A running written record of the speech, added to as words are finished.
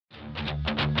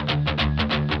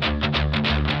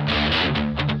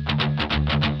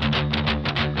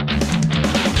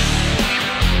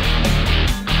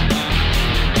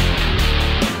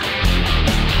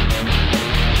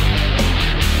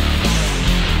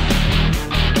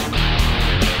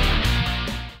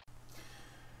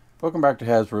Welcome back to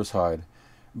Hazzbro's Hide.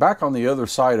 Back on the other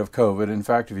side of COVID. In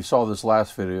fact, if you saw this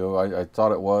last video, I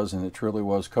thought it was, and it truly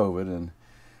was COVID.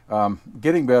 And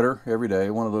getting better every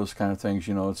day. One of those kind of things,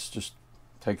 you know, it's just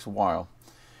takes a while.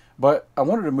 But I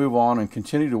wanted to move on and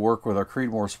continue to work with our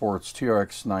Creedmoor Sports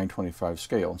TRX 925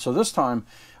 scale. So this time,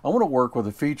 I want to work with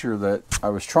a feature that I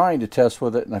was trying to test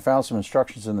with it, and I found some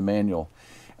instructions in the manual.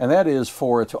 And that is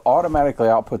for it to automatically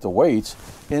output the weights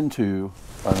into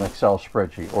an Excel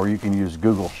spreadsheet, or you can use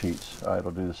Google Sheets.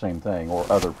 It'll do the same thing, or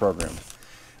other programs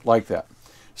like that.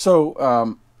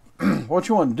 So what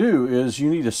you want to do is you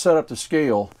need to set up the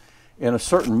scale in a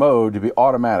certain mode to be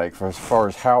automatic for as far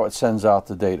as how it sends out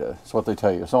the data. That's what they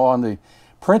tell you. So on the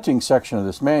printing section of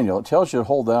this manual, it tells you to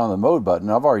hold down the mode button.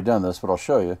 I've already done this, but I'll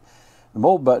show you. The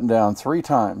mode button down 3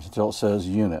 times until it says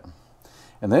unit.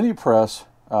 And then you press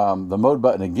the mode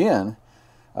button again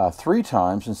 3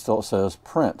 times until it says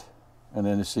print. And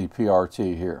then you see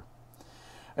PRT here.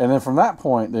 And then from that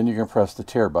point, then you can press the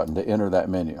tear button to enter that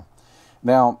menu.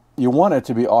 Now, you want it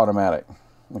to be automatic.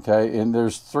 Okay, and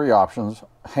there's 3 options: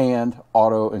 hand,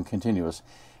 auto, and continuous.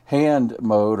 Hand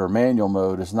mode or manual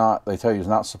mode is not, they tell you, is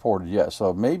not supported yet.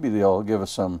 So maybe they'll give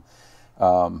us some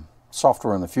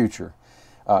software in the future.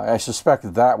 I suspect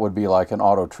that that would be like an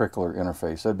auto trickler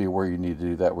interface. That'd be where you need to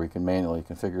do that, where you can manually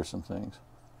configure some things.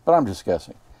 But I'm just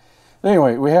guessing.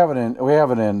 Anyway, we have it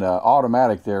in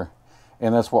automatic there,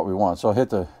 and that's what we want. So I'll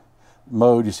hit the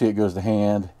mode. You see it goes to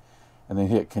hand, and then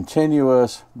hit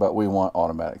continuous, but we want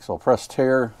automatic. So I'll press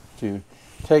tear to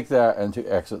take that and to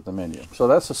exit the menu. So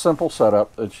that's a simple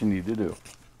setup that you need to do.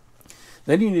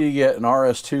 Then you need to get an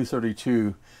RS-232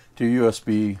 to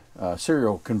USB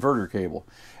serial converter cable.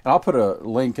 And I'll put a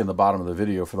link in the bottom of the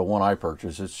video for the one I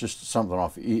purchased. It's just something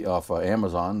off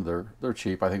Amazon. They're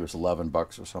cheap. I think it was 11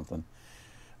 bucks or something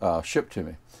shipped to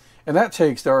me. And that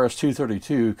takes the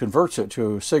RS-232, converts it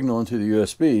to a signal into the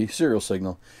USB serial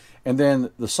signal, and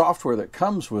then the software that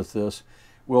comes with this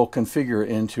will configure it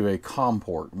into a COM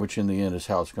port, which in the end is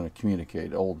how it's going to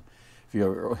communicate.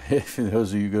 If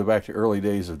those of you go back to early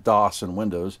days of DOS and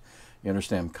Windows, you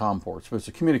understand COM ports. But it's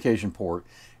a communication port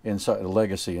inside a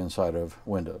legacy inside of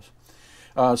Windows.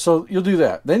 So you'll do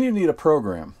that. Then you need a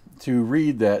program to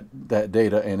read that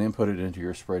data and input it into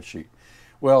your spreadsheet.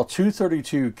 Well,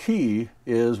 232 key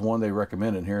is one they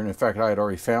recommend in here, and in fact, I had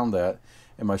already found that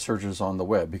in my searches on the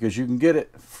web because you can get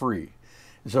it free.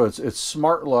 So it's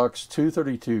SmartLux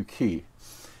 232 key.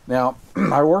 Now,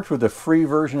 I worked with the free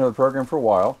version of the program for a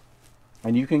while,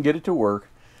 and you can get it to work,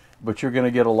 but you're going to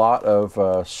get a lot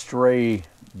of stray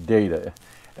data.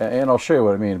 And I'll show you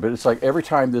what I mean. But it's like every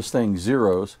time this thing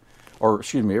zeros, or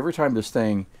excuse me, every time this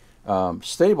thing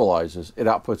stabilizes, it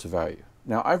outputs a value.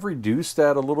 Now, I've reduced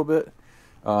that a little bit,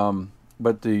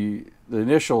 but the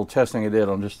initial testing I did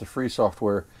on just the free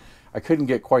software, I couldn't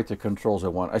get quite the controls I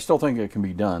want. I still think it can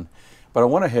be done, but I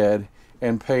went ahead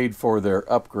and paid for their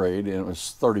upgrade, and it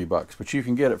was 30 bucks. But you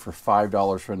can get it for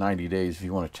 $5 for 90 days if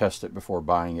you want to test it before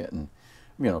buying it, and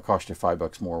you know, it cost you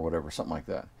 $5 more or whatever, something like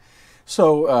that.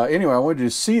 So anyway, I wanted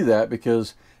to see that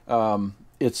because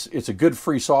it's a good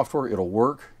free software. It'll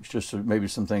work. It's just maybe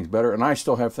some things better, and I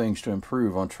still have things to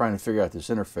improve on trying to figure out this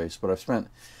interface. But I've spent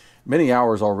many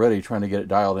hours already trying to get it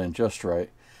dialed in just right.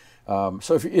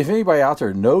 So if anybody out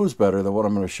there knows better than what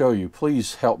I'm going to show you,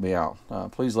 please help me out.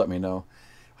 Please let me know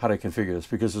how to configure this,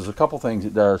 because there's a couple things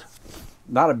it does.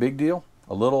 Not a big deal,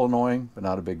 a little annoying, but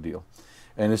not a big deal.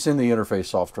 And it's in the interface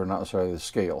software, not necessarily the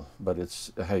scale, but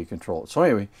it's how you control it. So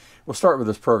anyway, we'll start with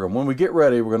this program. When we get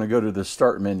ready, we're going to go to the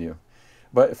start menu.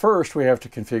 But first, we have to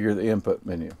configure the input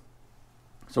menu.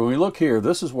 So when we look here,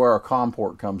 this is where our COM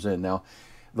port comes in. Now,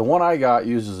 the one I got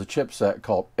uses a chipset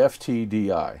called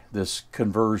FTDI, this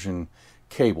conversion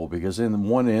cable, because in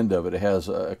one end of it, it has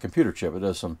a computer chip. It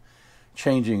does some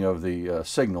changing of the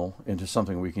signal into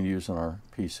something we can use on our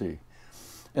PC.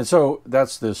 And so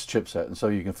that's this chipset, and so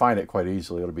you can find it quite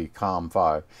easily. It'll be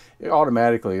COM5.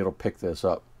 Automatically, it'll pick this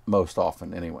up most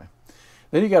often anyway.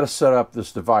 Then you got to set up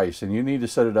this device, and you need to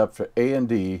set it up for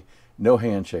A&D, no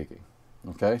handshaking.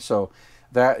 Okay, so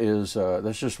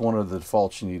that's just one of the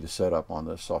defaults you need to set up on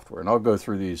this software. And I'll go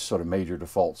through these sort of major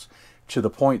defaults to the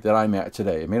point that I'm at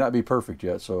today. It may not be perfect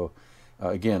yet, so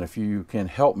again, if you can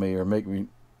help me or make me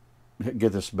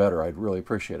get this better, I'd really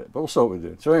appreciate it. But we'll see what we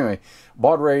do. So anyway,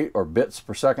 baud rate, or bits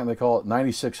per second they call it,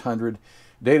 9600.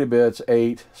 Data bits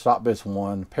 8, stop bits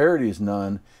 1, parity is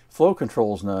none, flow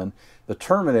control is none. The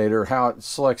terminator, how it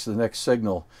selects the next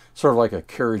signal, sort of like a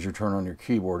carriage return on your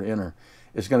keyboard, enter,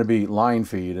 is going to be line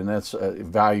feed, and that's a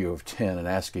value of 10, an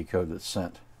ASCII code that's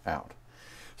sent out.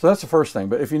 So that's the first thing.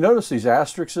 But if you notice these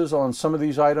asterisks on some of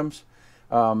these items,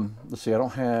 let's see, I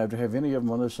don't have, do I have any of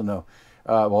them on this? No.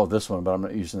 Well, this one, but I'm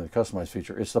not using the customized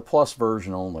feature. It's the plus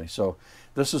version only. So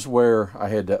this is where I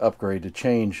had to upgrade to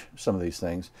change some of these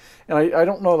things. And I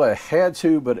don't know that I had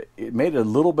to, but it made it a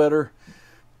little better.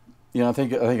 You know, I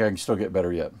think I can still get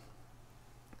better yet.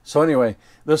 So anyway,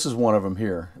 this is one of them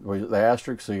here. The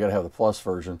asterisk, so you got to have the plus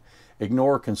version.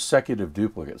 Ignore consecutive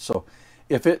duplicates. So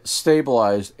if it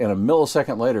stabilized and a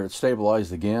millisecond later it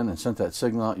stabilized again and sent that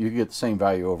signal out, you get the same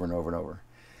value over and over and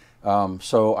over.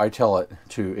 So I tell it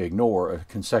to ignore a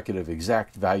consecutive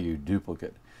exact value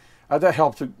duplicate. That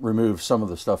helped to remove some of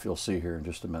the stuff you'll see here in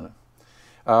just a minute.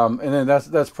 And then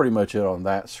that's pretty much it on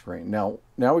that screen. Now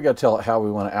we got to tell it how we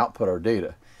want to output our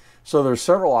data. So there's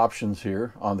several options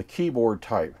here on the keyboard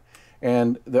type.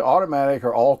 And the automatic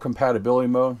or all compatibility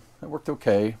mode, that worked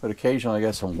okay, but occasionally I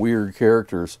got some weird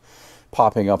characters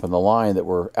popping up in the line that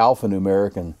were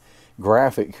alphanumeric and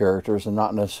graphic characters and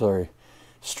not necessarily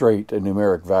straight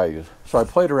numeric values. So I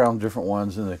played around with different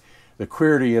ones, and the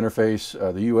QWERTY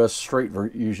interface, the US straight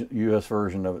US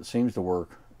version of it seems to work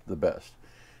the best.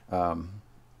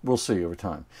 We'll see over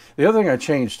time. The other thing I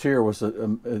changed here was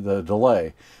the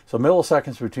delay. So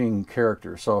milliseconds between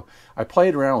characters. So I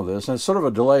played around with this, and it's sort of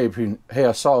a delay between, hey,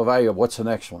 I saw a value of what's the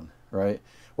next one, right?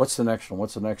 What's the next one?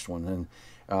 What's the next one?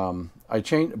 And I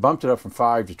bumped it up from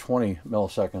 5 to 20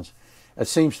 milliseconds. It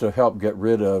seems to help get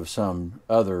rid of some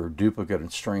other duplicate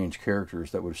and strange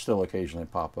characters that would still occasionally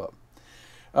pop up.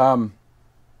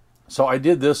 So I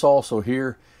did this also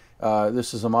here.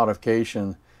 This is a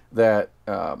modification that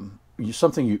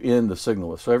something you end the signal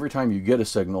with. So every time you get a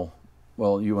signal,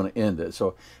 well, you want to end it.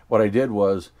 So what I did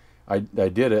was I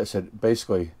did it. I said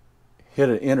basically hit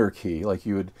an enter key, like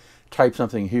you would type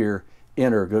something here,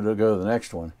 enter, go to the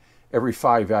next one, every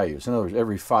 5 values. In other words,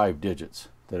 every 5 digits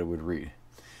that it would read.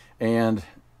 And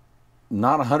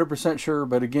not 100% sure,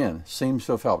 but again, seems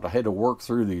to have helped. I had to work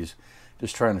through these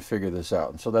just trying to figure this out.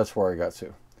 And so that's where I got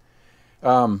to.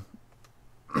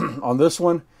 On this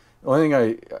one, the only thing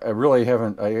I really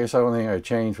haven't, I guess the only thing I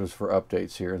changed was for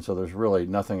updates here. And so there's really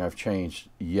nothing I've changed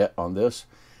yet on this.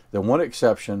 The one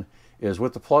exception is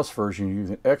with the plus version, you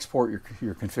can export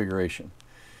your configuration.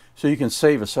 So you can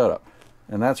save a setup.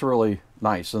 And that's really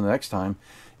nice. And the next time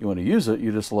you want to use it,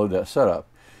 you just load that setup.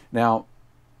 Now,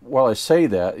 while I say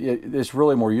that, it's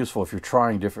really more useful if you're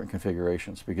trying different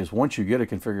configurations, because once you get a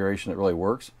configuration that really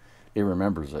works, it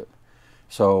remembers it.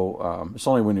 So it's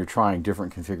only when you're trying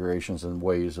different configurations and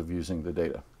ways of using the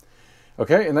data.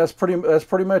 Okay, and that's pretty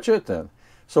much it then.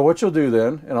 So what you'll do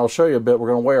then, and I'll show you a bit, we're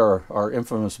going to weigh our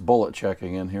infamous bullet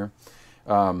checking in here.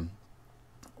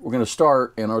 We're going to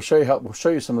start, and we'll show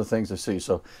you some of the things I see.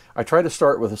 So I try to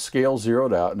start with a scale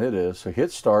zeroed out, and it is. So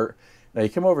hit start. Now you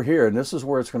come over here, and this is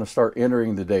where it's going to start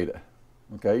entering the data.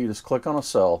 Okay, you just click on a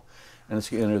cell, and it's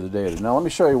going to enter the data. Now let me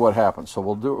show you what happens. So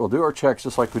we'll do our checks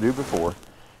just like we do before.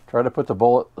 Try to put the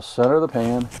bullet in the center of the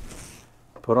pan.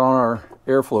 Put on our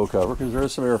airflow cover, because there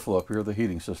is some airflow up here with the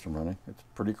heating system running. It's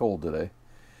pretty cold today.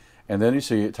 And then you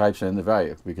see it types in the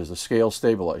value because the scale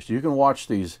stabilized. You can watch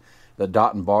the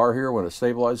dot and bar here when it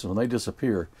stabilizes. When they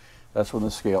disappear, that's when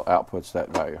the scale outputs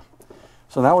that value.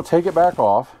 So now we'll take it back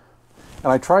off.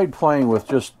 And I tried playing with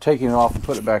just taking it off and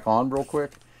put it back on real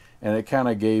quick, and it kind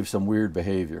of gave some weird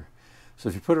behavior. So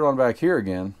if you put it on back here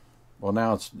again, well,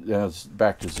 now it's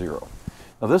back to 0.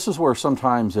 Now this is where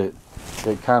sometimes it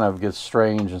kind of gets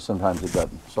strange and sometimes it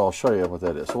doesn't. So I'll show you what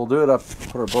that is. So we'll do it up,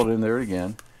 put our bullet in there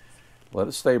again, let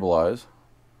it stabilize,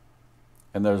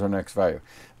 and there's our next value.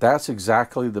 That's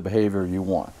exactly the behavior you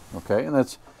want, okay? And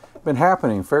that's been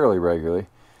happening fairly regularly,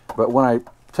 but when I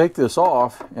take this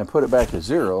off and put it back to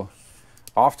 0,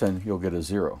 often you'll get a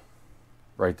 0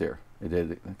 right there. It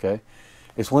did it, okay?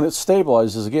 It's when it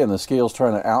stabilizes, again, the scale's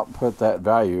trying to output that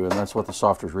value, and that's what the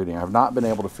software's reading. I've not been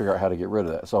able to figure out how to get rid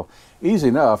of that. So easy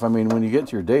enough. I mean, when you get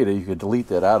to your data, you could delete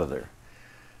that out of there.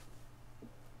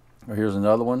 Here's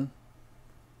another one,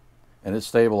 and it's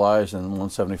stabilized in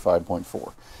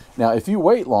 175.4. Now, if you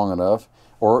wait long enough,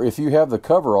 or if you have the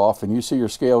cover off and you see your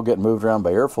scale getting moved around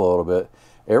by airflow a little bit,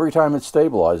 every time it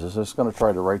stabilizes, it's going to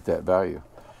try to write that value.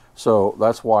 So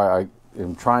that's why I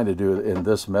am trying to do it in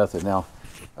this method. Now,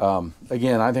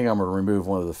 again, I think I'm going to remove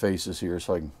one of the faces here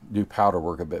so I can do powder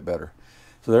work a bit better.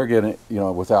 So they're getting it, you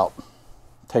know, without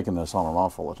taking this on and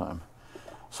off all the time.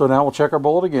 So now we'll check our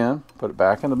bullet again, put it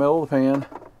back in the middle of the pan,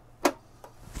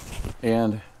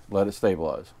 and let it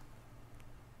stabilize.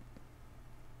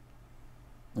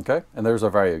 Okay, and there's our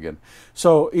value again.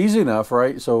 So easy enough,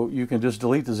 right? So you can just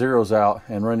delete the zeros out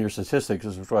and run your statistics,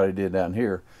 which is what I did down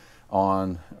here,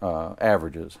 on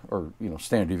averages or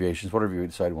standard deviations, whatever you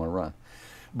decide you want to run.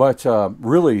 But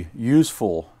really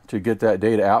useful to get that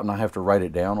data out and not have to write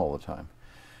it down all the time.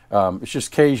 It's just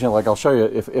occasionally, like I'll show you,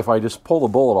 if I just pull the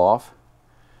bullet off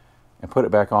and put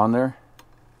it back on there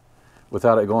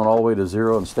without it going all the way to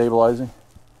 0 and stabilizing,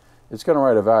 it's going to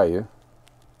write a value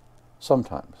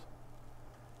sometimes,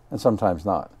 and sometimes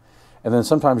not. And then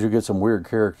sometimes you get some weird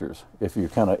characters if you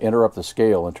kind of interrupt the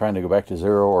scale and trying to go back to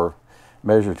 0 or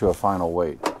measure to a final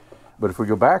weight. But if we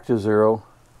go back to 0,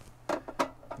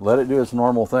 let it do its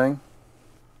normal thing,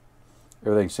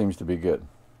 everything seems to be good.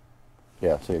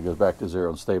 Yeah, see, it goes back to 0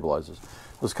 and stabilizes.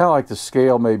 So it's kind of like the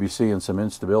scale may be seeing some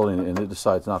instability and it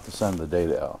decides not to send the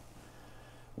data out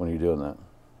when you're doing that.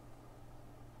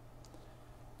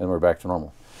 And we're back to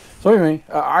normal. So anyway,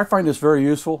 I find this very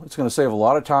useful. It's going to save a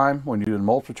lot of time when you're doing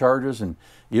multiple charges and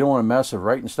you don't want to mess with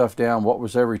writing stuff down, what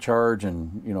was every charge,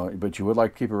 and but you would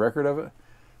like to keep a record of it.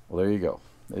 Well, there you go.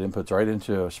 It inputs right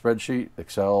into a spreadsheet,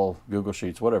 Excel, Google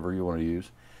Sheets, whatever you want to use,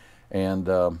 and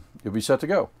you'll be set to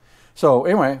go. So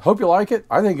anyway, hope you like it.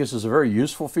 I think this is a very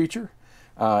useful feature,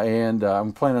 and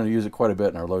I'm planning to use it quite a bit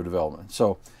in our low development.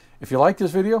 So if you like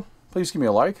this video, please give me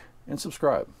a like and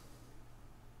subscribe.